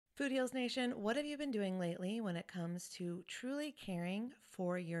Food Heals Nation, what have you been doing lately when it comes to truly caring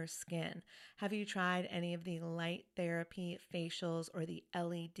for your skin? Have you tried any of the light therapy facials or the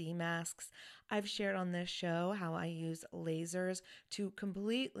LED masks? I've shared on this show how I use lasers to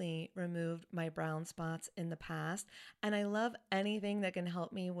completely remove my brown spots in the past, and I love anything that can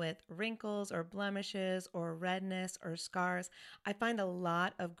help me with wrinkles or blemishes or redness or scars. I find a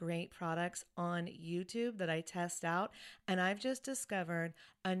lot of great products on YouTube that I test out, and I've just discovered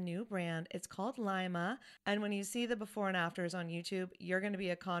a new brand. It's called Lima. And when you see the before and afters on YouTube, you're going to be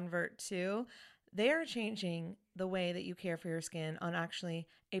a convert too. They are changing the way that you care for your skin on actually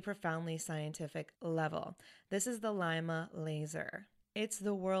a profoundly scientific level. This is the Lima laser. It's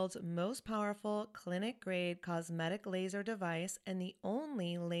the world's most powerful clinic-grade cosmetic laser device and the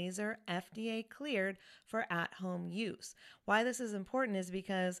only laser FDA cleared for at-home use. Why this is important is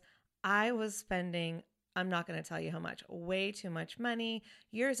because I was spending, I'm not going to tell you how much, way too much money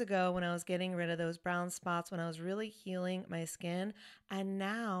years ago when I was getting rid of those brown spots, when I was really healing my skin. And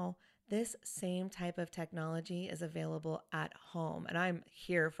now this same type of technology is available at home, and I'm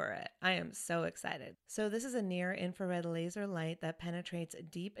here for it. I am so excited. So this is a near-infrared laser light that penetrates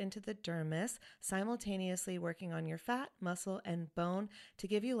deep into the dermis, simultaneously working on your fat, muscle, and bone to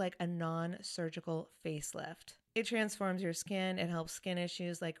give you like a non-surgical facelift. It transforms your skin. It helps skin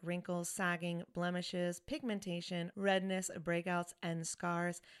issues like wrinkles, sagging, blemishes, pigmentation, redness, breakouts, and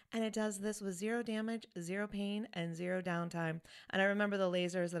scars. And it does this with zero damage, zero pain, and zero downtime. And I remember the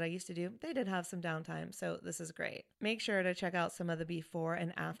lasers that I used to do, they did have some downtime, so this is great. Make sure to check out some of the before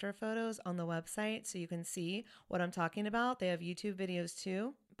and after photos on the website so you can see what I'm talking about. They have YouTube videos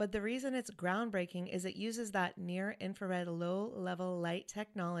too. But the reason it's groundbreaking is it uses that near-infrared low-level light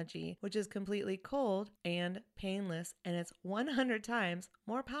technology, which is completely cold and painless, and it's 100 times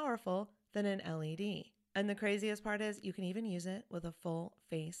more powerful than an LED. And the craziest part is you can even use it with a full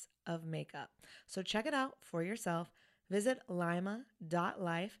face of makeup. So check it out for yourself. Visit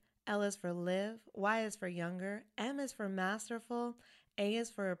lima.life. L is for live, Y is for younger, M is for masterful, A is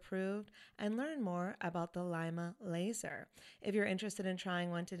for approved, and learn more about the Lima laser. If you're interested in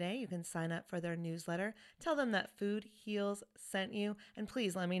trying one today, you can sign up for their newsletter. Tell them that Food Heals sent you, and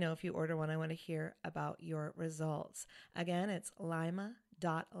please let me know if you order one. I want to hear about your results. Again, it's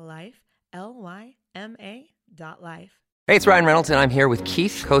lima.life, Lyma.life. Hey, it's Ryan Reynolds, and I'm here with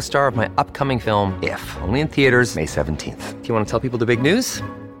Keith, co-star of my upcoming film, If, only in theaters May 17th. Do you want to tell people the big news?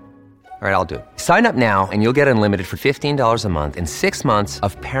 All right, I'll do it. Sign up now and you'll get unlimited for $15 a month and 6 months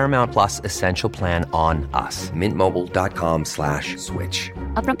of Paramount Plus Essential Plan on us. MintMobile.com/switch.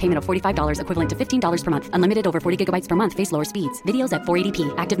 Upfront payment of $45 equivalent to $15 per month. Unlimited over 40 gigabytes per month. Face lower speeds. Videos at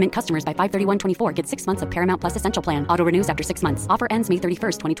 480p. Active Mint customers by 531.24 get 6 months of Paramount Plus Essential Plan. Auto renews after 6 months. Offer ends May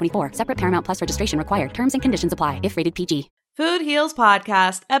 31st, 2024. Separate Paramount Plus registration required. Terms and conditions apply if rated PG. Food Heals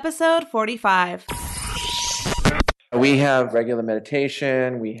Podcast, episode 45. We have regular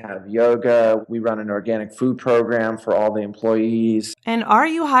meditation, we have yoga, we run an organic food program for all the employees. And are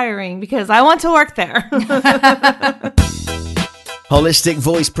you hiring? Because I want to work there. Holistic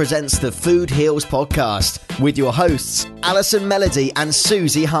Voice presents the Food Heals Podcast with your hosts, Alison Melody and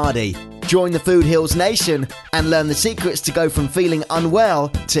Susie Hardy. Join the Food Heals Nation and learn the secrets to go from feeling unwell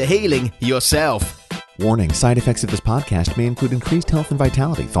to healing yourself. Warning, side effects of this podcast may include increased health and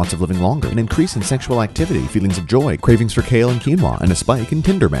vitality, thoughts of living longer, an increase in sexual activity, feelings of joy, cravings for kale and quinoa, and a spike in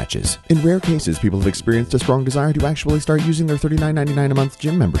Tinder matches. In rare cases, people have experienced a strong desire to actually start using their $39.99 a month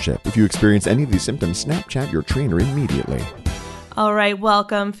gym membership. If you experience any of these symptoms, Snapchat your trainer immediately. All right,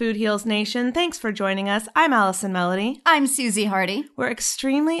 welcome, Food Heals Nation. Thanks for joining us. I'm Alison Melody. I'm Susie Hardy. We're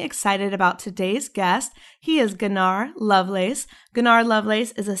extremely excited about today's guest. He is Gunnar Lovelace. Gunnar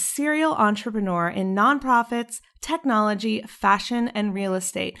Lovelace is a serial entrepreneur in nonprofits, technology, fashion, and real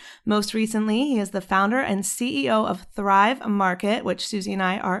estate. Most recently, he is the founder and CEO of Thrive Market, which Susie and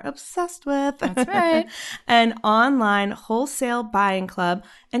I are obsessed with. That's right. An online wholesale buying club,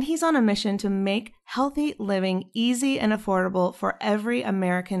 and he's on a mission to make healthy living easy and affordable for every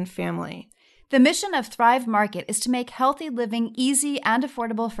American family. The mission of Thrive Market is to make healthy living easy and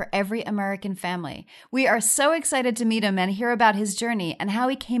affordable for every American family. We are so excited to meet him and hear about his journey and how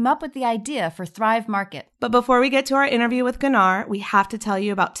he came up with the idea for Thrive Market. But before we get to our interview with Gunnar, we have to tell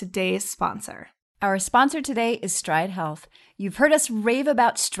you about today's sponsor. Our sponsor today is Stride Health. You've heard us rave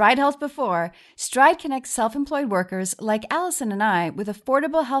about Stride Health before. Stride connects self-employed workers like Allison and I with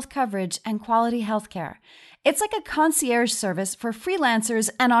affordable health coverage and quality health care. It's like a concierge service for freelancers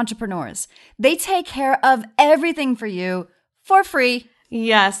and entrepreneurs. They take care of everything for you for free.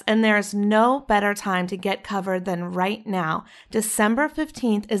 Yes, and there's no better time to get covered than right now. December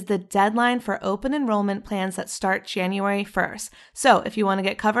 15th is the deadline for open enrollment plans that start January 1st. So if you want to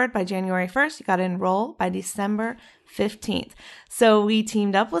get covered by January 1st, you got to enroll by December 15th. So we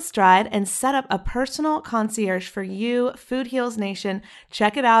teamed up with Stride and set up a personal concierge for you, Food Heals Nation.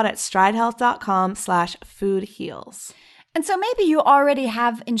 Check it out at stridehealth.com/foodheals. And so maybe you already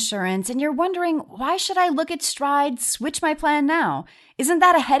have insurance and you're wondering, why should I look at Stride, switch my plan now? Isn't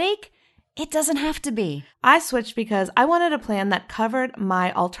that a headache? It doesn't have to be. I switched because I wanted a plan that covered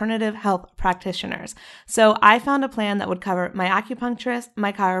my alternative health practitioners. So I found a plan that would cover my acupuncturist,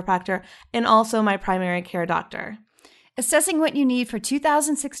 my chiropractor, and also my primary care doctor. Assessing what you need for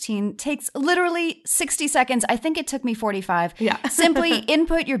 2016 takes literally 60 seconds. I think it took me 45. Yeah. Simply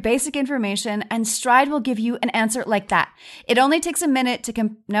input your basic information and Stride will give you an answer like that. It only takes a minute to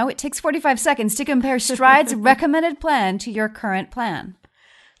it takes 45 seconds to compare Stride's recommended plan to your current plan.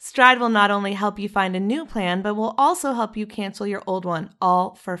 Stride will not only help you find a new plan, but will also help you cancel your old one,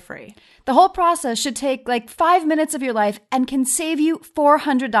 all for free. The whole process should take like 5 minutes of your life and can save you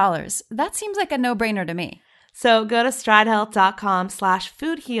 $400. That seems like a no-brainer to me. So go to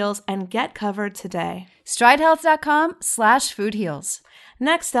stridehealth.com/foodheals and get covered today. stridehealth.com/foodheals.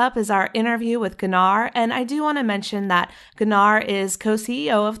 Next up is our interview with Gunnar, and I do want to mention that Gunnar is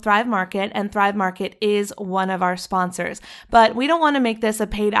co-CEO of Thrive Market, and Thrive Market is one of our sponsors. But we don't want to make this a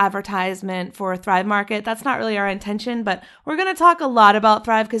paid advertisement for Thrive Market. That's not really our intention, but we're going to talk a lot about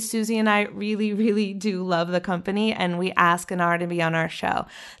Thrive because Susie and I really, really do love the company, and we asked Gunnar to be on our show.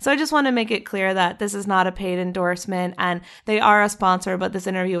 So I just want to make it clear that this is not a paid endorsement, and they are a sponsor, but this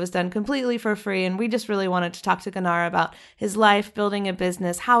interview was done completely for free, and we just really wanted to talk to Gunnar about his life, building a business,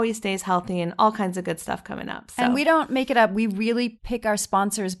 how he stays healthy, and all kinds of good stuff coming up. So. And we don't make it up. We really pick our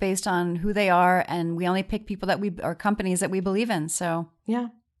sponsors based on who they are, and we only pick people or companies that we believe in. So yeah,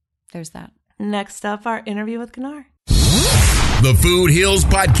 there's that. Next up, our interview with Gunnar. The Food Heals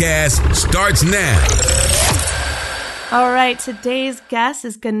Podcast starts now. All right, today's guest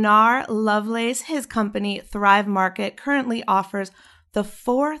is Gunnar Lovelace. His company, Thrive Market, currently offers the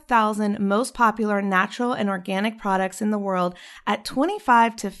 4,000 most popular natural and organic products in the world at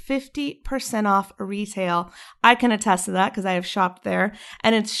 25 to 50% off retail. I can attest to that because I have shopped there,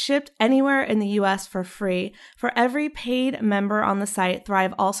 and it's shipped anywhere in the U.S. for free. For every paid member on the site,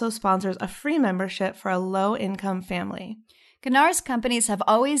 Thrive also sponsors a free membership for a low-income family. Gunnar's companies have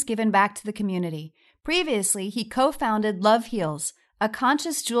always given back to the community. Previously, he co-founded Love Heals, a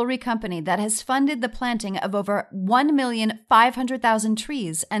conscious jewelry company that has funded the planting of over 1,500,000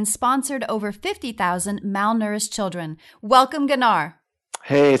 trees and sponsored over 50,000 malnourished children. Welcome, Gunnar.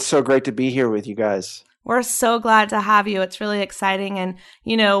 Hey, it's so great to be here with you guys. We're so glad to have you. It's really exciting. And,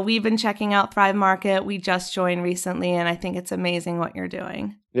 we've been checking out Thrive Market. We just joined recently, and I think it's amazing what you're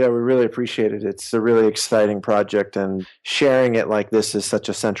doing. Yeah, we really appreciate it. It's a really exciting project, and sharing it like this is such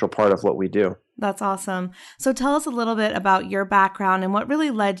a central part of what we do. That's awesome. So tell us a little bit about your background and what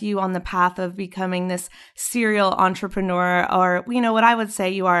really led you on the path of becoming this serial entrepreneur, or, what I would say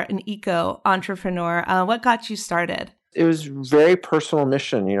you are an eco-entrepreneur. What got you started? It was a very personal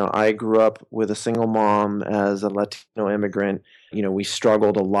mission. I grew up with a single mom as a Latino immigrant. We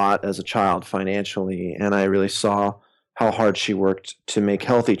struggled a lot as a child financially, and I really saw how hard she worked to make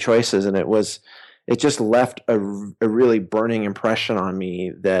healthy choices. And it just left a really burning impression on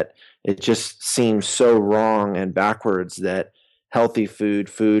me that it just seems so wrong and backwards that healthy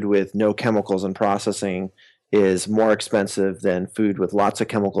food with no chemicals and processing is more expensive than food with lots of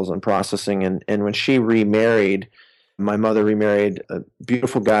chemicals and processing. And when she remarried, my mother remarried a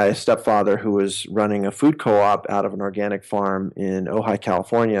beautiful guy, a stepfather, who was running a food co-op out of an organic farm in Ojai,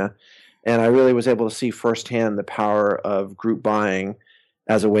 California. And I really was able to see firsthand the power of group buying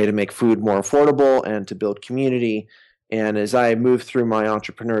as a way to make food more affordable and to build community. And as I moved through my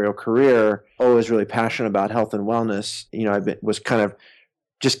entrepreneurial career, always really passionate about health and wellness, I was kind of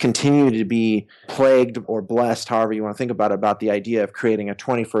just continuing to be plagued or blessed, however you want to think about the idea of creating a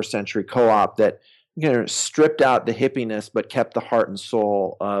 21st century co-op that stripped out the hippiness, but kept the heart and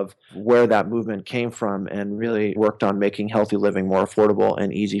soul of where that movement came from, and really worked on making healthy living more affordable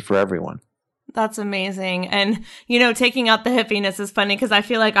and easy for everyone. That's amazing. And, taking out the hippiness is funny because I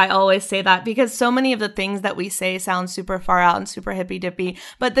feel like I always say that because so many of the things that we say sound super far out and super hippy dippy.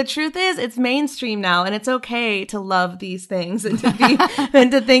 But the truth is it's mainstream now, and it's okay to love these things and to be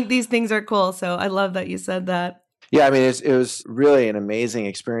and to think these things are cool. So I love that you said that. Yeah, it was really an amazing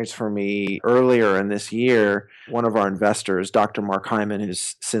experience for me. Earlier in this year, one of our investors, Dr. Mark Hyman,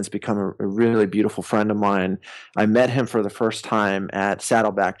 who's since become a really beautiful friend of mine, I met him for the first time at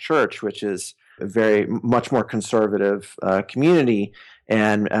Saddleback Church, which is a very much more conservative community.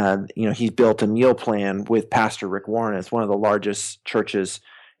 And, he built a meal plan with Pastor Rick Warren. It's one of the largest churches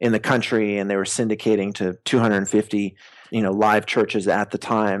in the country, and they were syndicating to 250, live churches at the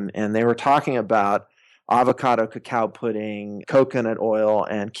time. And they were talking about avocado cacao pudding, coconut oil,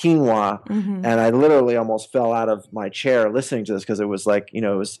 and quinoa. Mm-hmm. And I literally almost fell out of my chair listening to this, because it was like,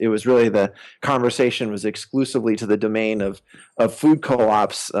 it was really, the conversation was exclusively to the domain of food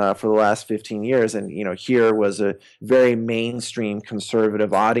co-ops for the last 15 years. And, here was a very mainstream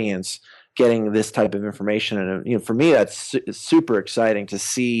conservative audience getting this type of information. And, for me, that's super exciting to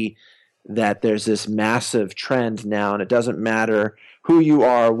see that there's this massive trend now, and it doesn't matter who you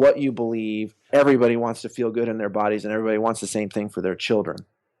are, what you believe. Everybody wants to feel good in their bodies, and everybody wants the same thing for their children.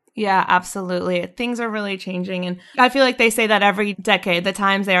 Yeah, absolutely. Things are really changing. And I feel like they say that every decade, the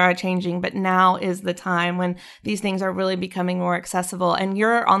times they are changing, but now is the time when these things are really becoming more accessible. And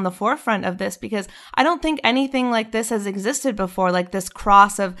you're on the forefront of this, because I don't think anything like this has existed before, like this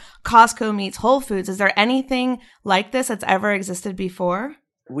cross of Costco meets Whole Foods. Is there anything like this that's ever existed before?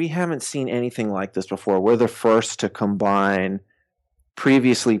 We haven't seen anything like this before. We're the first to combine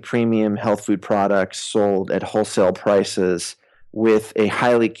previously premium health food products sold at wholesale prices with a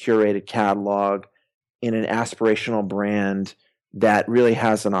highly curated catalog in an aspirational brand that really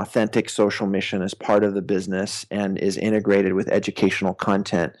has an authentic social mission as part of the business and is integrated with educational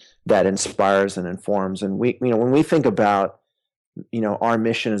content that inspires and informs. And when we think about, our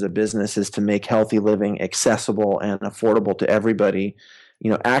mission as a business is to make healthy living accessible and affordable to everybody.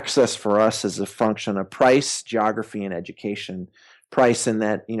 Access for us is a function of price, geography, and education. Price in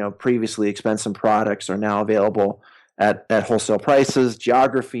that, previously expensive products are now available at wholesale prices.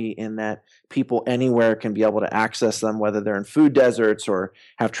 Geography in that people anywhere can be able to access them, whether they're in food deserts or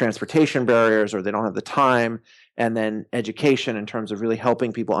have transportation barriers or they don't have the time. And then education in terms of really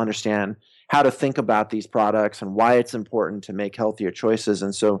helping people understand how to think about these products and why it's important to make healthier choices.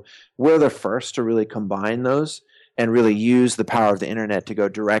 And so we're the first to really combine those and really use the power of the internet to go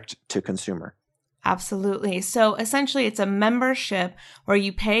direct to consumer. Absolutely. So essentially, it's a membership where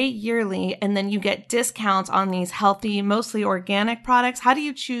you pay yearly and then you get discounts on these healthy, mostly organic products. How do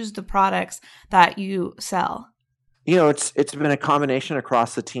you choose the products that you sell? It's been a combination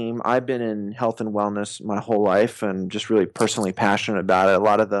across the team. I've been in health and wellness my whole life and just really personally passionate about it. A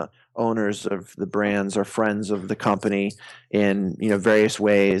lot of the owners of the brands are friends of the company in various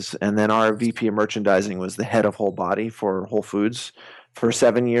ways. And then our VP of merchandising was the head of Whole Body for Whole Foods for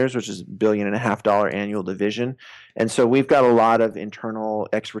 7 years, which is $1.5 billion annual division. And so we've got a lot of internal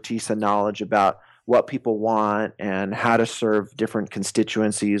expertise and knowledge about what people want and how to serve different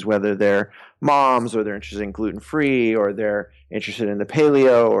constituencies, whether they're moms or they're interested in gluten-free or they're interested in the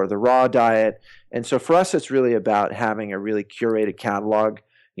paleo or the raw diet. And so for us, it's really about having a really curated catalog.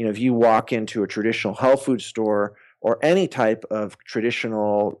 If you walk into a traditional health food store or any type of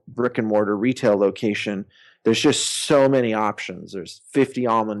traditional brick and mortar retail location, there's just so many options. There's 50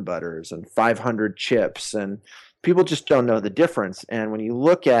 almond butters and 500 chips, and people just don't know the difference. And when you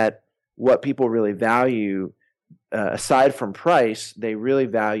look at what people really value, aside from price, they really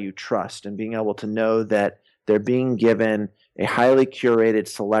value trust and being able to know that they're being given a highly curated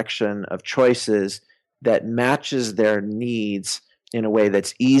selection of choices that matches their needs in a way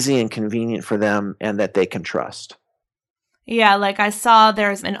that's easy and convenient for them and that they can trust. Yeah, like I saw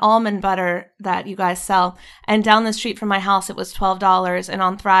there's an almond butter that you guys sell, and down the street from my house it was $12, and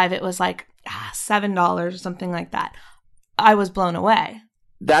on Thrive it was like $7 or something like that. I was blown away.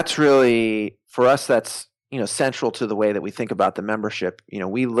 That's really, for us, that's central to the way that we think about the membership.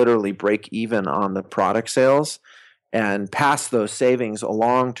 We literally break even on the product sales and pass those savings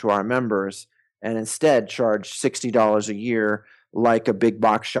along to our members, and instead charge $60 a year like a big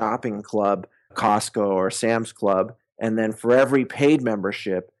box shopping club, Costco or Sam's Club. And then for every paid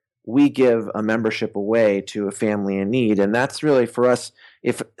membership, we give a membership away to a family in need. And that's really, for us,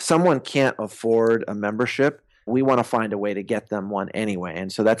 if someone can't afford a membership, we want to find a way to get them one anyway.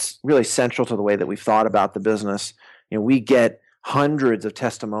 And so that's really central to the way that we've thought about the business. We get hundreds of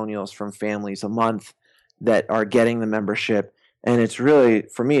testimonials from families a month that are getting the membership. And it's really,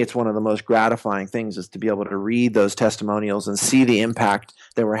 for me, it's one of the most gratifying things is to be able to read those testimonials and see the impact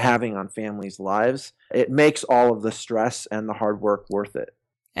that we're having on families' lives. It makes all of the stress and the hard work worth it.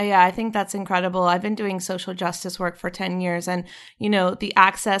 Yeah, I think that's incredible. I've been doing social justice work for 10 years, and, the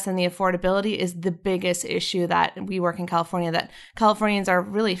access and the affordability is the biggest issue that we work in California, that Californians are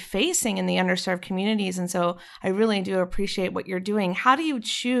really facing in the underserved communities. And so I really do appreciate what you're doing. How do you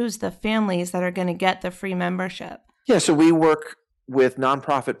choose the families that are going to get the free membership? Yeah, so we work with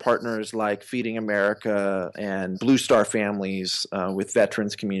nonprofit partners like Feeding America and Blue Star Families with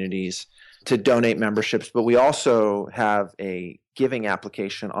veterans communities to donate memberships. But we also have a giving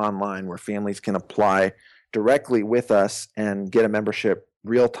application online where families can apply directly with us and get a membership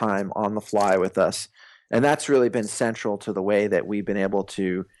real time on the fly with us. And that's really been central to the way that we've been able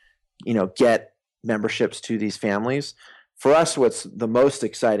to, get memberships to these families. For us, what's the most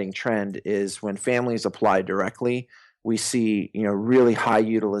exciting trend is when families apply directly, we see, really high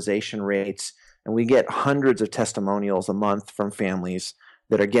utilization rates, and we get hundreds of testimonials a month from families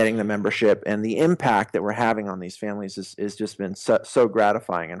that are getting the membership, and the impact that we're having on these families is just been so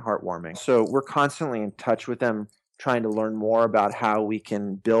gratifying and heartwarming. So we're constantly in touch with them, trying to learn more about how we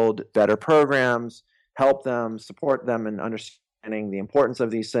can build better programs, help them, support them in understanding the importance of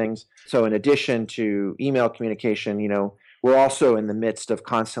these things. So in addition to email communication, we're also in the midst of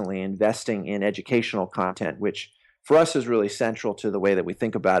constantly investing in educational content, which for us is really central to the way that we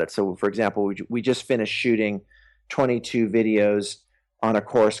think about it. So for example, we just finished shooting 22 videos on a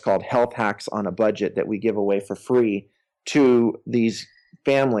course called Health Hacks on a Budget that we give away for free to these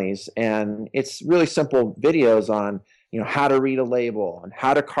families. And it's really simple videos on, how to read a label and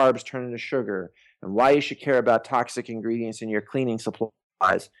how do carbs turn into sugar and why you should care about toxic ingredients in your cleaning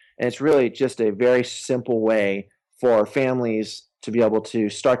supplies. And it's really just a very simple way for families to be able to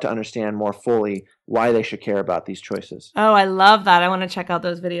start to understand more fully why they should care about these choices. Oh, I love that. I want to check out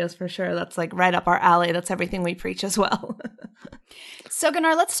those videos for sure. That's like right up our alley. That's everything we preach as well. So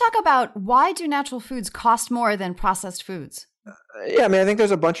Gunnar, let's talk about why do natural foods cost more than processed foods? Yeah, I think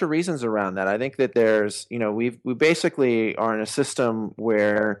there's a bunch of reasons around that. I think that there's, we basically are in a system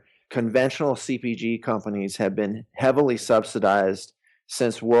where conventional CPG companies have been heavily subsidized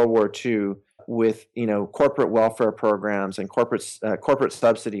since World War II with, corporate welfare programs and corporate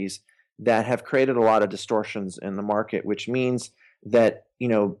subsidies that have created a lot of distortions in the market, which means that,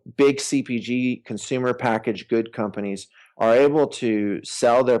 big CPG consumer packaged good companies are able to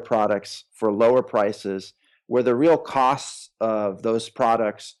sell their products for lower prices where the real costs of those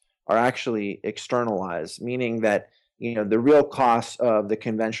products are actually externalized, meaning that, the real costs of the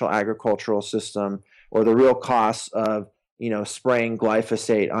conventional agricultural system or the real costs of, spraying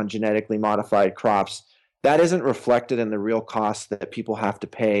glyphosate on genetically modified crops, that isn't reflected in the real costs that people have to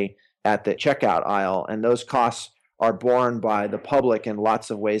pay at the checkout aisle. And those costs are borne by the public in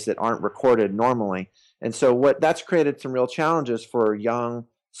lots of ways that aren't recorded normally. And so that's created some real challenges for young,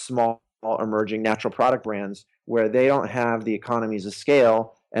 small, emerging natural product brands where they don't have the economies of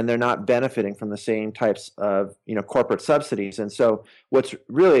scale and they're not benefiting from the same types of, corporate subsidies. And so what's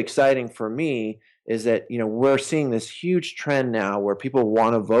really exciting for me is that, we're seeing this huge trend now where people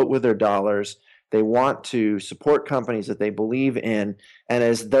want to vote with their dollars. They want to support companies that they believe in. And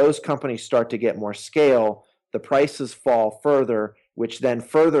as those companies start to get more scale, the prices fall further, which then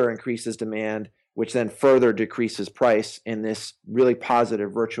further increases demand, which then further decreases price in this really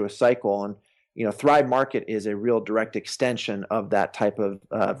positive, virtuous cycle. And, Thrive Market is a real direct extension of that type of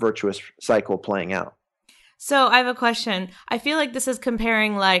virtuous cycle playing out. So I have a question. I feel like this is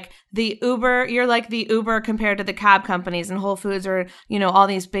comparing like the Uber. You're like the Uber compared to the cab companies, and Whole Foods or, all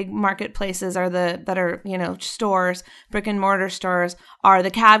these big marketplaces are stores, brick and mortar stores are the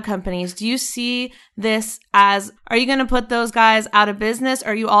cab companies. Do you see this as, are you going to put those guys out of business?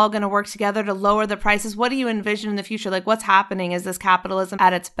 Are you all going to work together to lower the prices? What do you envision in the future? Like what's happening? Is this capitalism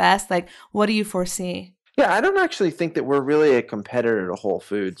at its best? Like what do you foresee? Yeah, I don't actually think that we're really a competitor to Whole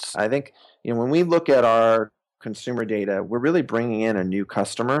Foods. I think, when we look at our consumer data, we're really bringing in a new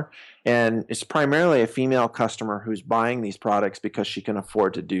customer, and it's primarily a female customer who's buying these products because she can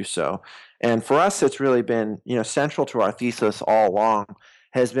afford to do so. And for us, it's really been, central to our thesis all along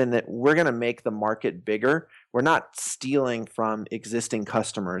has been that we're going to make the market bigger. We're not stealing from existing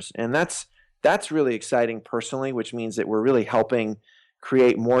customers. And that's really exciting personally, which means that we're really helping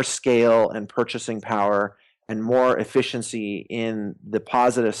create more scale and purchasing power and more efficiency in the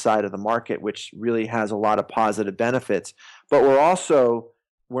positive side of the market, which really has a lot of positive benefits. But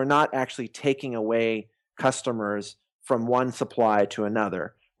we're not actually taking away customers from one supply to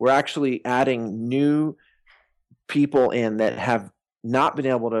another. We're actually adding new people in that have not been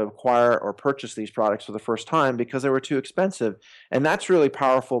able to acquire or purchase these products for the first time because they were too expensive. And that's really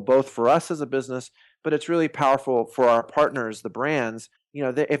powerful both for us as a business, but it's really powerful for our partners, the brands.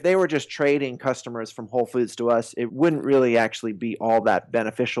 If they were just trading customers from Whole Foods to us, it wouldn't really actually be all that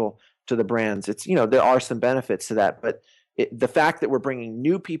beneficial to the brands. It's, there are some benefits to that, but the fact that we're bringing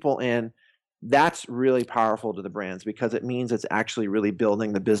new people in, that's really powerful to the brands because it means it's actually really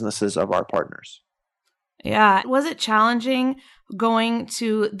building the businesses of our partners. Yeah. Was it challenging going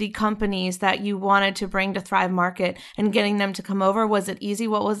to the companies that you wanted to bring to Thrive Market and getting them to come over? Was it easy?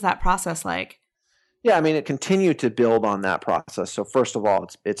 What was that process like? Yeah, I mean, it continued to build on that process. So first of all,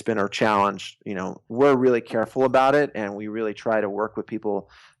 it's been a challenge. We're really careful about it, and we really try to work with people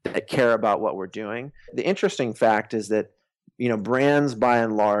that care about what we're doing. The interesting fact is that, brands by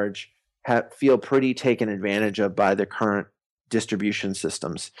and large feel pretty taken advantage of by the current distribution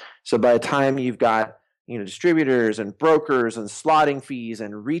systems. So by the time you've got distributors and brokers and slotting fees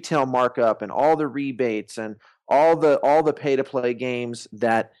and retail markup and all the rebates and all the pay-to-play games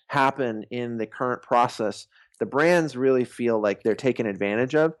that happen in the current process, the brands really feel like they're taken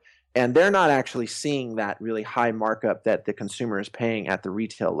advantage of, and they're not actually seeing that really high markup that the consumer is paying at the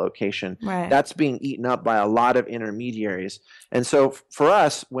retail location. Right. That's being eaten up by a lot of intermediaries. And so for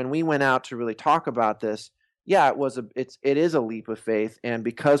us, when we went out to really talk about this, yeah, it is a leap of faith, and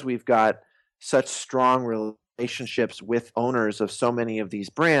because we've got such strong relationships with owners of so many of these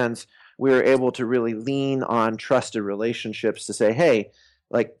brands, we were able to really lean on trusted relationships to say, hey,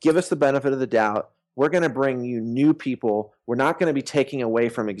 give us the benefit of the doubt. We're going to bring you new people. We're not going to be taking away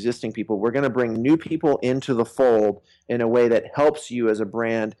from existing people. We're going to bring new people into the fold in a way that helps you as a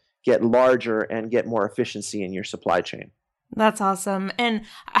brand get larger and get more efficiency in your supply chain. That's awesome. And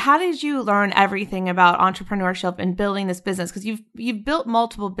how did you learn everything about entrepreneurship and building this business? Because you've built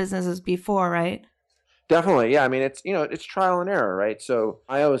multiple businesses before, right? Definitely. Yeah. I mean, it's trial and error, right? So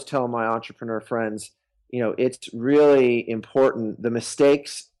I always tell my entrepreneur friends, it's really important. The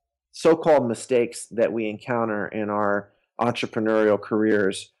mistakes, so-called mistakes that we encounter in our entrepreneurial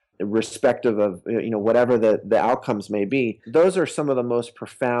careers, irrespective of, whatever the outcomes may be, those are some of the most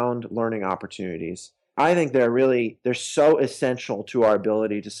profound learning opportunities. I think they're so essential to our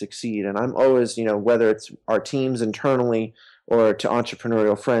ability to succeed. And I'm always, whether it's our teams internally or to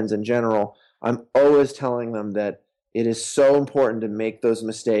entrepreneurial friends in general, I'm always telling them that it is so important to make those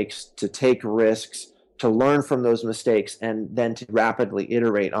mistakes, to take risks, to learn from those mistakes, and then to rapidly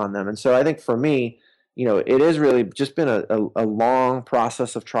iterate on them. And so I think for me, it has really just been a long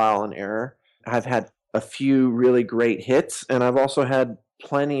process of trial and error. I've had a few really great hits, and I've also had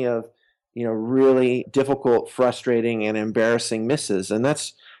plenty of really difficult, frustrating, and embarrassing misses. And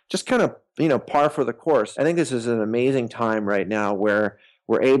that's just kind of, par for the course. I think this is an amazing time right now where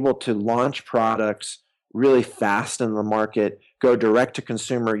we're able to launch products really fast in the market, go direct to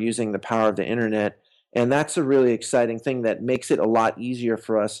consumer using the power of the internet. And that's a really exciting thing that makes it a lot easier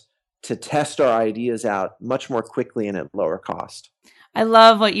for us to test our ideas out much more quickly and at lower cost. I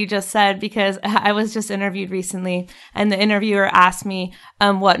love what you just said, because I was just interviewed recently, and the interviewer asked me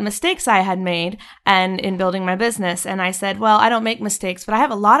what mistakes I had made and in building my business. And I said, well, I don't make mistakes, but I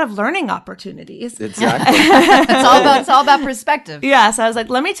have a lot of learning opportunities. Exactly. It's all about perspective. Yeah. So I was like,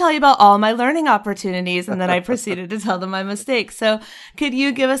 let me tell you about all my learning opportunities. And then I proceeded to tell them my mistakes. So could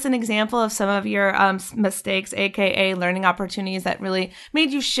you give us an example of some of your mistakes, AKA learning opportunities, that really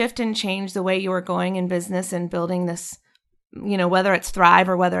made you shift and change the way you were going in business and building this, whether it's Thrive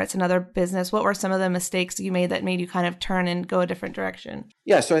or whether it's another business? What were some of the mistakes you made that made you kind of turn and go a different direction?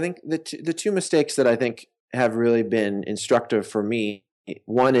 Yeah, so I think the two mistakes that I think have really been instructive for me,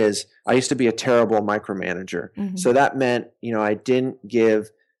 one is I used to be a terrible micromanager. Mm-hmm. So that meant, I didn't give,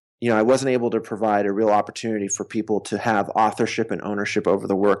 I wasn't able to provide a real opportunity for people to have authorship and ownership over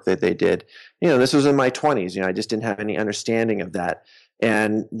the work that they did. This was in my 20s. I just didn't have any understanding of that.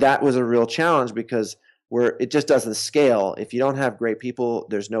 And that was a real challenge because it just doesn't scale. If you don't have great people,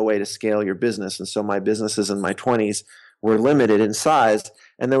 there's no way to scale your business. And so my businesses in my 20s were limited in size,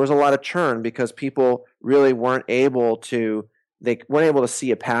 and there was a lot of churn because people really weren't able to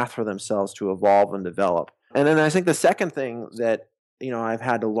see a path for themselves to evolve and develop. And then I think the second thing that I've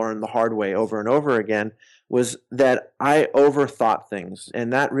had to learn the hard way over and over again was that I overthought things,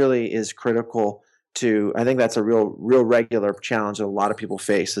 and that really is critical. I think that's a real regular challenge that a lot of people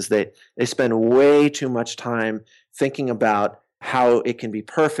face, is they spend way too much time thinking about how it can be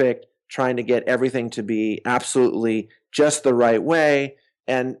perfect, trying to get everything to be absolutely just the right way.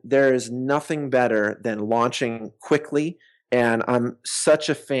 And there is nothing better than launching quickly. And I'm such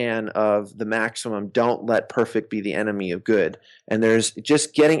a fan of the maximum, don't let perfect be the enemy of good. And there's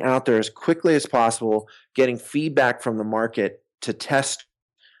just getting out there as quickly as possible, getting feedback from the market to test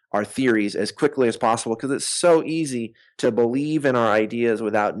our theories as quickly as possible, because it's so easy to believe in our ideas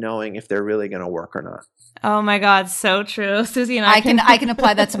without knowing if they're really going to work or not. Oh my God, so true. Susie and I can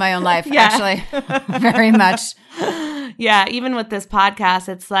apply that to my own life, actually, very much. Yeah, even with this podcast,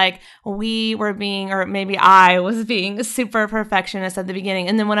 it's like we were being, or maybe I was being super perfectionist at the beginning.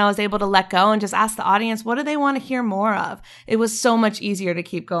 And then when I was able to let go and just ask the audience, what do they want to hear more of? It was so much easier to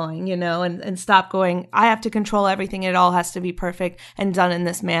keep going, and stop going, I have to control everything. It all has to be perfect and done in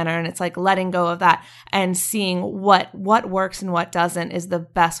this manner. And it's like letting go of that and seeing what works and what doesn't is the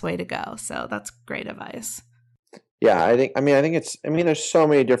best way to go. So that's great advice. Yeah, I think there's so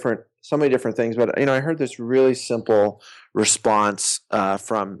many different things, but I heard this really simple response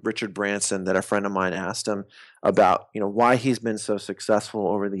from Richard Branson that a friend of mine asked him about, why he's been so successful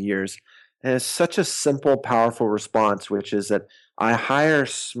over the years. And it's such a simple, powerful response, which is that I hire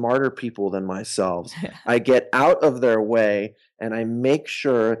smarter people than myself. I get out of their way and I make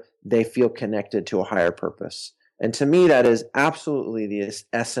sure they feel connected to a higher purpose. And to me, that is absolutely the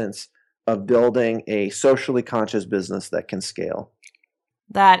essence of building a socially conscious business that can scale.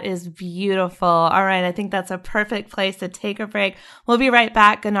 That is beautiful. All right, I think that's a perfect place to take a break. We'll be right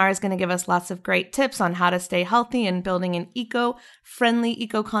back. Gunnar is going to give us lots of great tips on how to stay healthy and building an eco-friendly,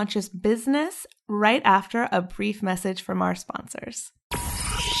 eco-conscious business right after a brief message from our sponsors.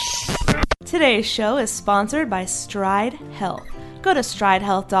 Today's show is sponsored by Stride Health. Go to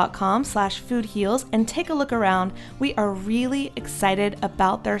stridehealth.com/foodheals and take a look around. We are really excited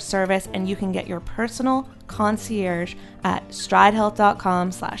about their service, and you can get your personal concierge at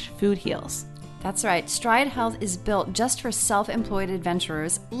stridehealth.com/foodheals. That's right. Stride Health is built just for self-employed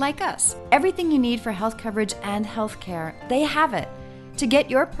adventurers like us. Everything you need for health coverage and health care, they have it. To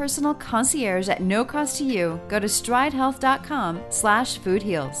get your personal concierge at no cost to you, go to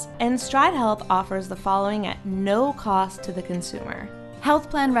stridehealth.com/foodheals. And Stride Health offers the following at no cost to the consumer. Health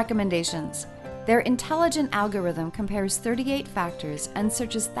plan recommendations. Their intelligent algorithm compares 38 factors and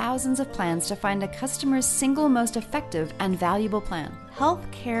searches thousands of plans to find a customer's single most effective and valuable plan.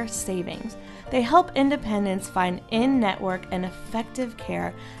 Healthcare savings. They help independents find in-network and effective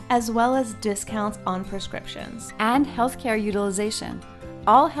care, as well as discounts on prescriptions. And healthcare utilization.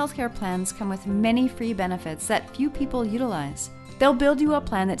 All healthcare plans come with many free benefits that few people utilize. They'll build you a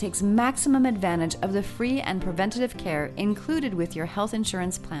plan that takes maximum advantage of the free and preventative care included with your health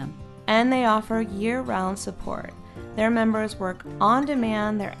insurance plan. And they offer year-round support. Their members work on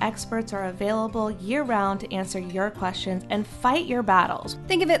demand, their experts are available year-round to answer your questions and fight your battles.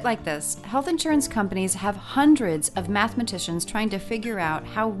 Think of it like this. Health insurance companies have hundreds of mathematicians trying to figure out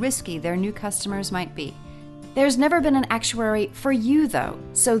how risky their new customers might be. There's never been an actuary for you, though,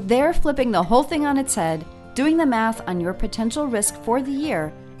 so they're flipping the whole thing on its head, doing the math on your potential risk for the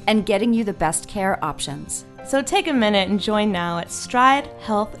year, and getting you the best care options. So take a minute and join now at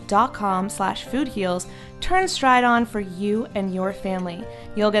stridehealth.com/foodheals. Turn Stride on for you and your family.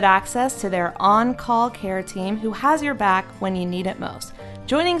 You'll get access to their on-call care team who has your back when you need it most.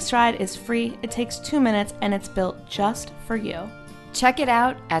 Joining Stride is free, it takes 2 minutes, and it's built just for you. Check it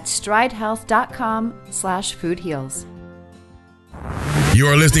out at stridehealth.com/foodheals.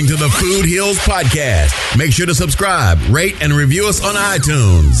 You're listening to the Food Heals Podcast. Make sure to subscribe, rate, and review us on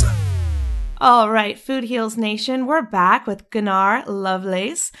iTunes. All right, Food Heals Nation, we're back with Gunnar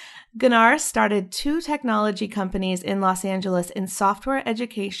Lovelace. Gunnar started 2 technology companies in Los Angeles in software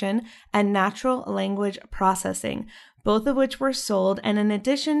education and natural language processing, both of which were sold. And in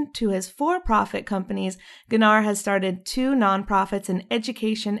addition to his for-profit companies, Gunnar has started 2 nonprofits in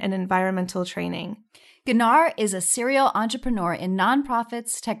education and environmental training. Gunnar is a serial entrepreneur in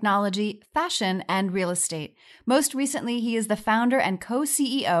nonprofits, technology, fashion, and real estate. Most recently, he is the founder and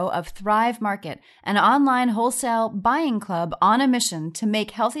co-CEO of Thrive Market, an online wholesale buying club on a mission to make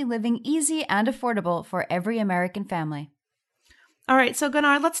healthy living easy and affordable for every American family. All right, so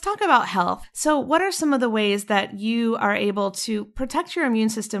Gunnar, let's talk about health. So what are some of the ways that you are able to protect your immune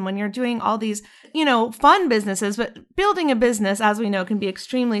system when you're doing all these, fun businesses? But building a business, as we know, can be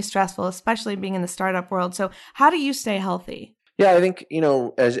extremely stressful, especially being in the startup world. So how do you stay healthy? Yeah, I think,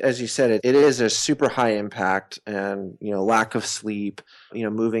 as you said, it is a super high impact and, lack of sleep,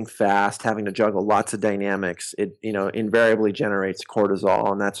 moving fast, having to juggle lots of dynamics. It, invariably generates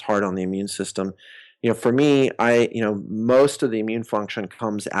cortisol, and that's hard on the immune system. For me, most of the immune function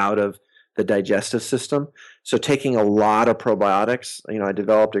comes out of the digestive system. So taking a lot of probiotics, I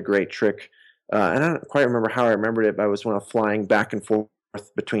developed a great trick. And I don't quite remember how I remembered it, but I was flying back and forth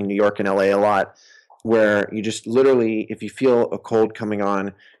between New York and LA a lot, where you just literally, if you feel a cold coming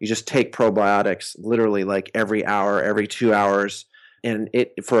on, you just take probiotics literally like every hour, every 2 hours, and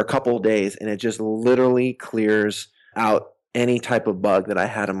it for a couple of days, and it just literally clears out any type of bug that I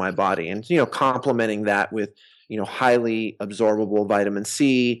had in my body. And, complementing that with, highly absorbable vitamin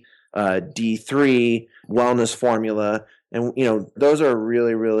C, D3, wellness formula, And, those are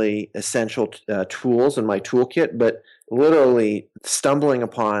really, really essential tools in my toolkit. But literally stumbling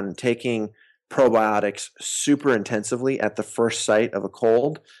upon taking probiotics super intensively at the first sight of a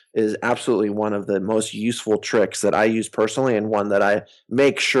cold is absolutely one of the most useful tricks that I use personally, and one that I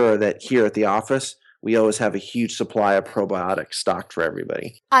make sure that here at the office, we always have a huge supply of probiotics stocked for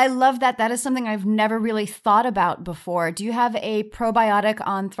everybody. I love that. That is something I've never really thought about before. Do you have a probiotic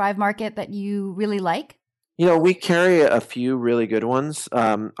on Thrive Market that you really like? We carry a few really good ones.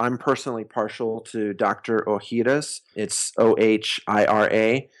 I'm personally partial to Dr. Ohhira's. It's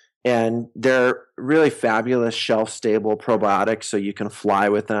OHIRA. And they're really fabulous shelf-stable probiotics, so you can fly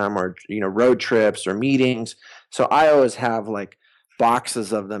with them, or road trips or meetings. So I always have like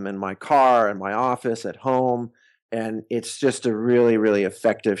boxes of them in my car, in my office, at home, and it's just a really, really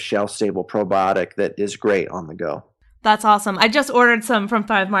effective shelf-stable probiotic that is great on the go. That's awesome. I just ordered some from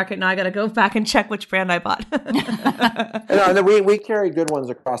Thrive Market. Now I got to go back and check which brand I bought. And we carry good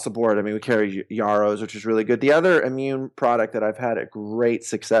ones across the board. I mean, we carry Yarrow's, which is really good. The other immune product that I've had a great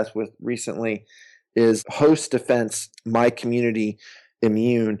success with recently is Host Defense My Community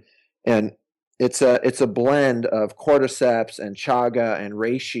Immune. And it's a blend of cordyceps and chaga and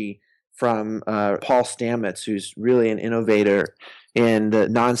reishi from Paul Stamets, who's really an innovator in the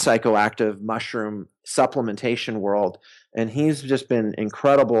non-psychoactive mushroom supplementation world. And he's just been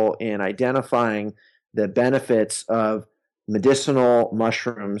incredible in identifying the benefits of medicinal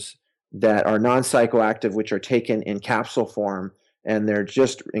mushrooms that are non-psychoactive, which are taken in capsule form. And they're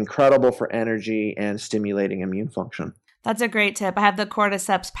just incredible for energy and stimulating immune function. That's a great tip. I have the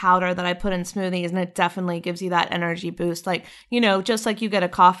cordyceps powder that I put in smoothies, and it definitely gives you that energy boost. Like, just like you get a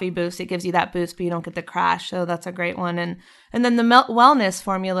coffee boost, it gives you that boost, but you don't get the crash. So that's a great one. And then the wellness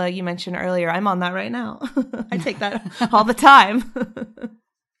formula you mentioned earlier, I'm on that right now. I take that all the time.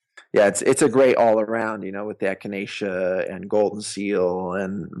 Yeah, it's a great all around, with the echinacea and golden seal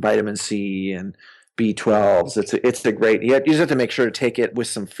and vitamin C and B12s. It's a great. You just have to make sure to take it with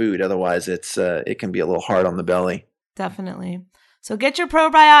some food, otherwise it can be a little hard on the belly. Definitely. So get your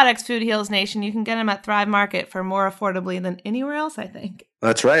probiotics, Food Heals Nation. You can get them at Thrive Market for more affordably than anywhere else, I think.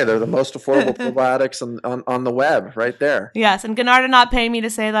 That's right. They're the most affordable probiotics on the web, right there. Yes, and Gennard did not pay me to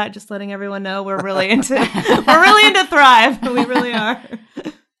say that. Just letting everyone know we're really into Thrive. We really are.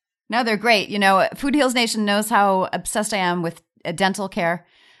 No, they're great. Food Heals Nation knows how obsessed I am with dental care.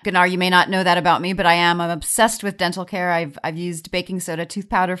 Gennard, you may not know that about me, but I'm obsessed with dental care. I've used baking soda tooth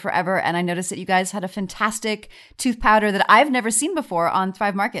powder forever, and I noticed that you guys had a fantastic tooth powder that I've never seen before on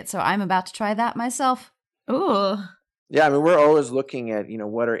Thrive Market, so I'm about to try that myself. Ooh. Yeah, I mean, we're always looking at,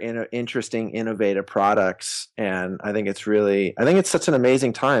 what are interesting, innovative products, and I think it's such an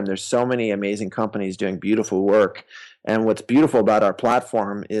amazing time. There's so many amazing companies doing beautiful work, and what's beautiful about our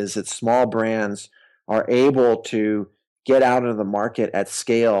platform is that small brands are able to get out into the market at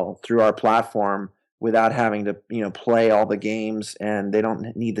scale through our platform without having to, play all the games, and they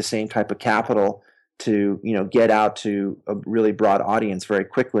don't need the same type of capital to, get out to a really broad audience very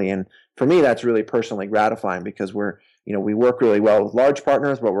quickly. And for me, that's really personally gratifying because we work really well with large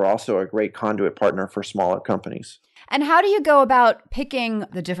partners, but we're also a great conduit partner for smaller companies. And how do you go about picking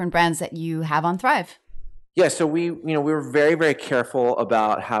the different brands that you have on Thrive? Yeah, so we were very, very careful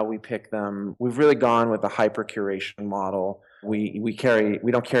about how we pick them. We've really gone with a hyper curation model. We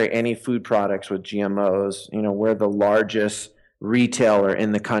don't carry any food products with GMOs. We're the largest retailer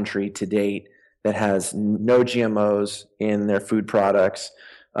in the country to date that has no GMOs in their food products.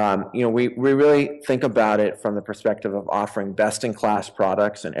 We really think about it from the perspective of offering best in class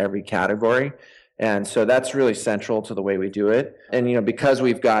products in every category. And so that's really central to the way we do it. And because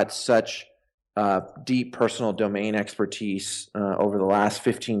we've got such deep personal domain expertise over the last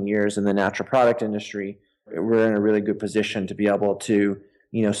 15 years in the natural product industry, we're in a really good position to be able to,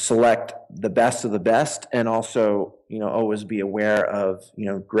 select the best of the best, and also, always be aware of,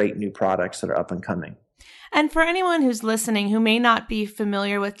 great new products that are up and coming. And for anyone who's listening who may not be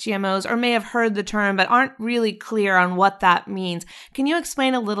familiar with GMOs or may have heard the term but aren't really clear on what that means, can you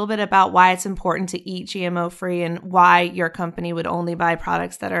explain a little bit about why it's important to eat GMO-free and why your company would only buy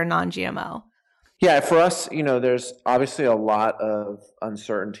products that are non-GMO? Yeah, for us, there's obviously a lot of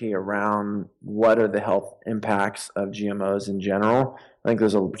uncertainty around what are the health impacts of GMOs in general. I think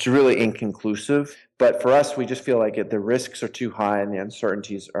it's really inconclusive. But for us, we just feel like the risks are too high and the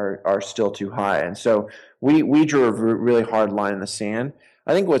uncertainties are still too high. And so we drew a really hard line in the sand.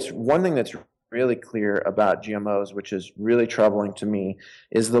 I think one thing that's really clear about GMOs, which is really troubling to me,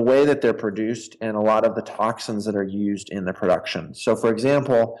 is the way that they're produced and a lot of the toxins that are used in the production. So, for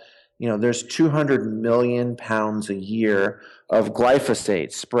example, there's 200 million pounds a year of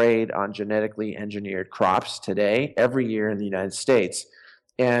glyphosate sprayed on genetically engineered crops today, every year in the United States.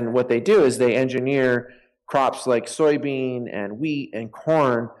 And what they do is they engineer crops like soybean and wheat and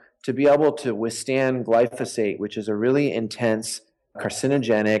corn to be able to withstand glyphosate, which is a really intense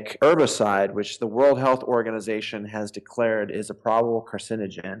carcinogenic herbicide, which the World Health Organization has declared is a probable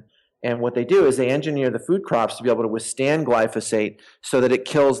carcinogen. And what they do is they engineer the food crops to be able to withstand glyphosate so that it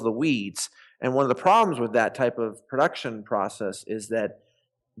kills the weeds. And one of the problems with that type of production process is that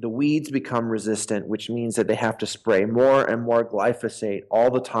the weeds become resistant, which means that they have to spray more and more glyphosate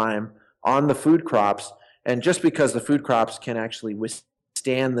all the time on the food crops. And just because the food crops can actually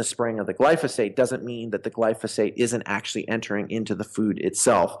withstand the spraying of the glyphosate doesn't mean that the glyphosate isn't actually entering into the food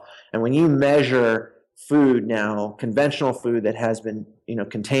itself. And when you measure food now, conventional food that has been,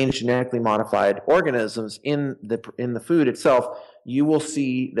 contains genetically modified organisms in the food itself, you will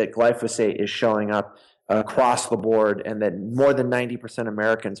see that glyphosate is showing up across the board, and that more than 90% of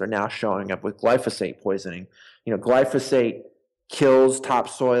Americans are now showing up with glyphosate poisoning. Glyphosate kills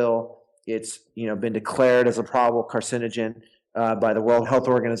topsoil. It's been declared as a probable carcinogen by the World Health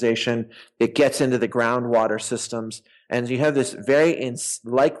Organization. It gets into the groundwater systems, and you have this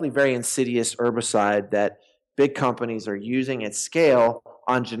likely very insidious herbicide that big companies are using at scale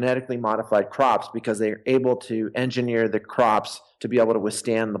on genetically modified crops because they're able to engineer the crops to be able to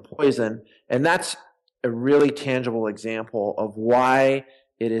withstand the poison. And that's a really tangible example of why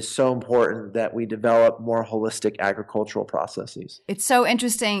it is so important that we develop more holistic agricultural processes. It's so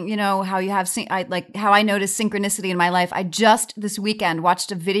interesting, how you have, how I noticed synchronicity in my life. I just this weekend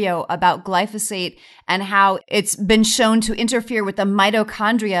watched a video about glyphosate and how it's been shown to interfere with the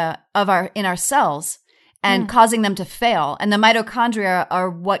mitochondria in our cells and causing them to fail. And the mitochondria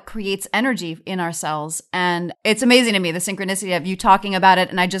are what creates energy in our cells. And it's amazing to me, the synchronicity of you talking about it.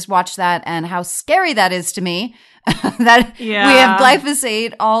 And I just watched that and how scary that is to me. That we have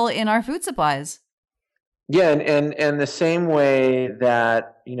glyphosate all in our food supplies. Yeah, and the same way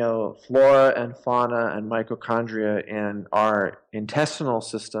that, flora and fauna and mitochondria in our intestinal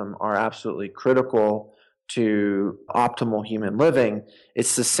system are absolutely critical to optimal human living,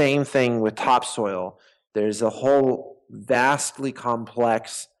 it's the same thing with topsoil. There's a whole vastly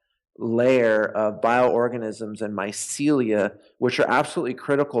complex layer of bioorganisms and mycelia, which are absolutely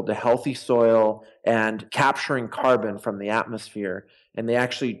critical to healthy soil and capturing carbon from the atmosphere. And they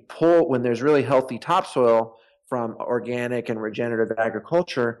actually pull, when there's really healthy topsoil from organic and regenerative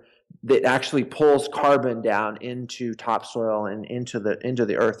agriculture, that actually pulls carbon down into topsoil and into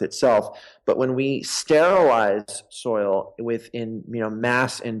the earth itself. But when we sterilize soil within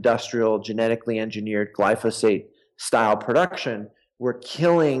mass industrial genetically engineered glyphosate style production, we're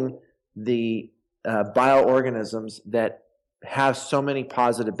killing the bioorganisms that have so many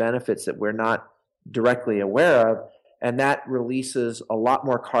positive benefits that we're not directly aware of. And that releases a lot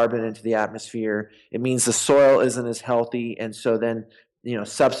more carbon into the atmosphere. It means the soil isn't as healthy. And so then,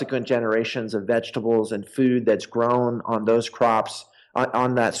 subsequent generations of vegetables and food that's grown on those crops,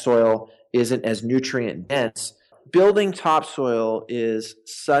 on that soil, isn't as nutrient dense. Building topsoil is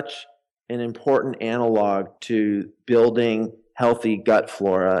such an important analog to building healthy gut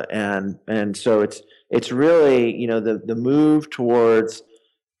flora. And so it's really, the move towards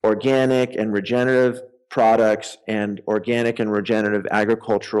organic and regenerative products and organic and regenerative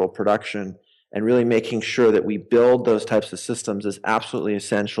agricultural production, and really making sure that we build those types of systems is absolutely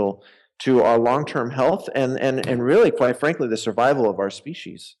essential to our long-term health and really, quite frankly, the survival of our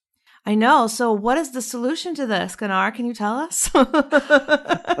species. I know. So what is the solution to this, Gunnar? Can you tell us?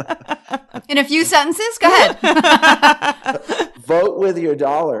 In a few sentences? Go ahead. Vote with your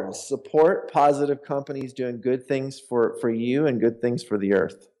dollars. Support positive companies doing good things for you and good things for the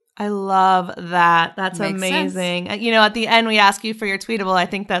earth. I love that. That's Makes amazing. Sense. At the end, we ask you for your tweetable. I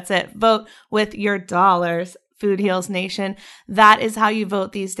think that's it. Vote with your dollars. Food Heals Nation. That is how you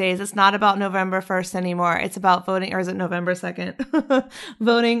vote these days. It's not about November 1st anymore. It's about voting, or is it November 2nd?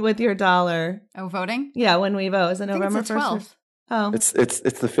 Voting with your dollar. Oh, voting? Yeah, when we vote. Is it November 1st? Oh. It's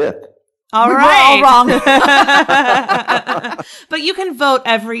the 5th. All We're right. all wrong. But you can vote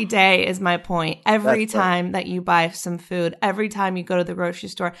every day is my point. Every That's time right. that you buy some food, every time you go to the grocery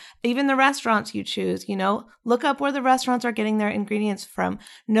store, even the restaurants you choose, look up where the restaurants are getting their ingredients from.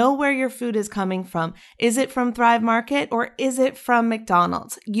 Know where your food is coming from. Is it from Thrive Market or is it from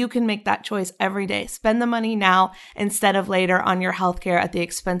McDonald's? You can make that choice every day. Spend the money now instead of later on your healthcare at the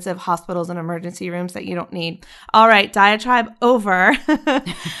expensive hospitals and emergency rooms that you don't need. All right, diatribe over.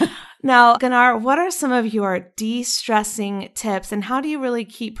 Now, Gunnar, what are some of your de-stressing tips, and how do you really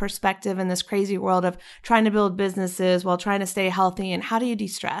keep perspective in this crazy world of trying to build businesses while trying to stay healthy, and how do you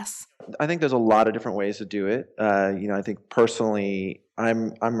de-stress? I think there's a lot of different ways to do it. I think personally,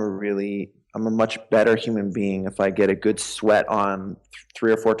 I'm a much better human being if I get a good sweat on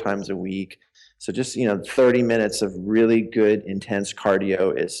 3 or 4 times a week. So just, 30 minutes of really good, intense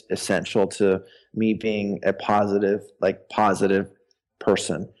cardio is essential to me being a positive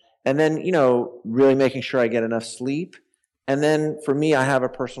person. And then, really making sure I get enough sleep. And then for me, I have a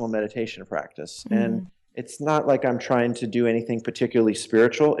personal meditation practice. Mm-hmm. And it's not like I'm trying to do anything particularly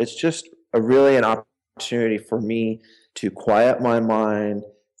spiritual. It's just really an opportunity for me to quiet my mind,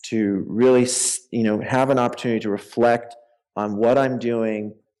 to really, have an opportunity to reflect on what I'm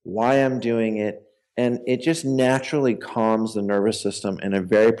doing, why I'm doing it. And it just naturally calms the nervous system in a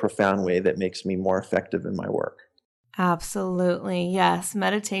very profound way that makes me more effective in my work. Absolutely. Yes.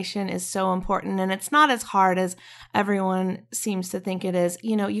 Meditation is so important, and it's not as hard as everyone seems to think it is.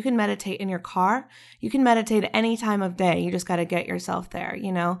 You can meditate in your car. You can meditate at any time of day. You just got to get yourself there,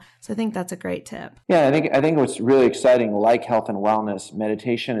 So I think that's a great tip. Yeah, I think what's really exciting, like health and wellness,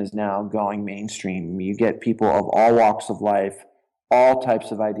 meditation is now going mainstream. You get people of all walks of life, all types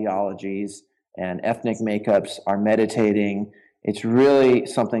of ideologies and ethnic makeups are meditating. It's really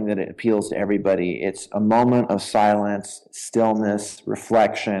something that appeals to everybody. It's a moment of silence, stillness,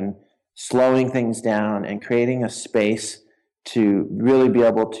 reflection, slowing things down and creating a space to really be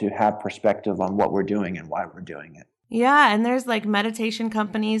able to have perspective on what we're doing and why we're doing it. Yeah, and there's meditation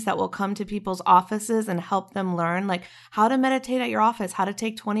companies that will come to people's offices and help them learn how to meditate at your office, how to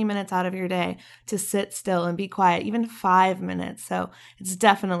take 20 minutes out of your day to sit still and be quiet, even 5 minutes. So it's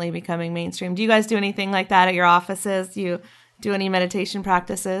definitely becoming mainstream. Do you guys do anything like that at your offices? Do you do any meditation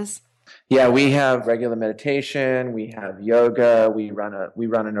practices? Yeah, we have regular meditation. We have yoga. We run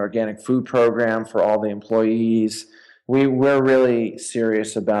an organic food program for all the employees. We're really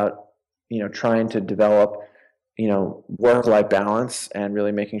serious about trying to develop work-life balance and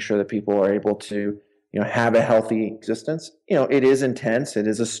really making sure that people are able to have a healthy existence. It is intense. It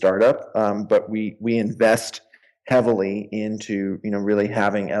is a startup, but we invest heavily into really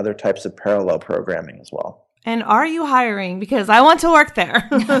having other types of parallel programming as well. And are you hiring? Because I want to work there.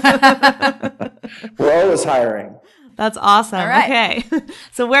 We're always hiring. That's awesome. All right. Okay.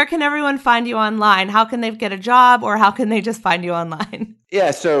 So where can everyone find you online? How can they get a job, or how can they just find you online? Yeah.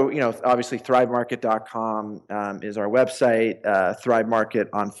 So, obviously thrivemarket.com is our website, Thrive Market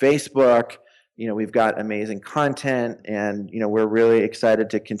on Facebook. We've got amazing content, and, we're really excited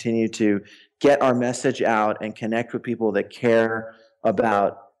to continue to get our message out and connect with people that care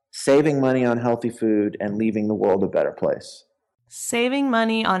about saving money on healthy food and leaving the world a better place. Saving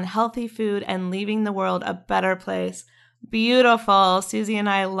money on healthy food and leaving the world a better place. Beautiful. Susie and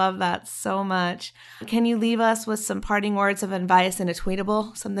I love that so much. Can you leave us with some parting words of advice and a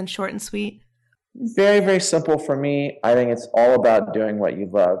tweetable, something short and sweet? Very, very simple for me. I think it's all about doing what you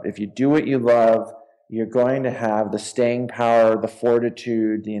love. If you do what you love, you're going to have the staying power, the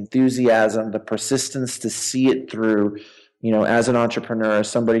fortitude, the enthusiasm, the persistence to see it through. As an entrepreneur, as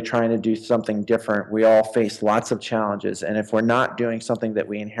somebody trying to do something different, we all face lots of challenges. And if we're not doing something that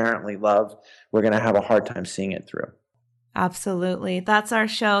we inherently love, we're going to have a hard time seeing it through. Absolutely. That's our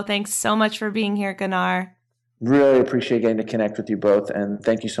show. Thanks so much for being here, Gunnar. Really appreciate getting to connect with you both. And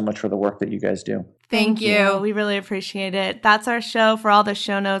thank you so much for the work that you guys do. Thank you. We really appreciate it. That's our show. For all the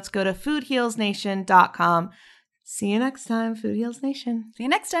show notes, go to foodhealsnation.com. See you next time, Food Heals Nation. See you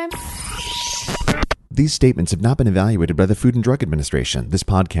next time. These statements have not been evaluated by the Food and Drug Administration. This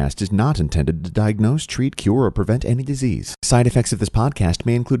podcast is not intended to diagnose, treat, cure, or prevent any disease. Side effects of this podcast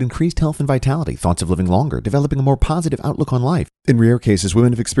may include increased health and vitality, thoughts of living longer, developing a more positive outlook on life. In rare cases,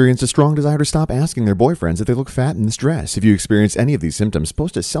 women have experienced a strong desire to stop asking their boyfriends if they look fat in this dress. If you experience any of these symptoms,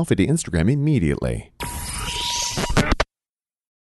 post a selfie to Instagram immediately.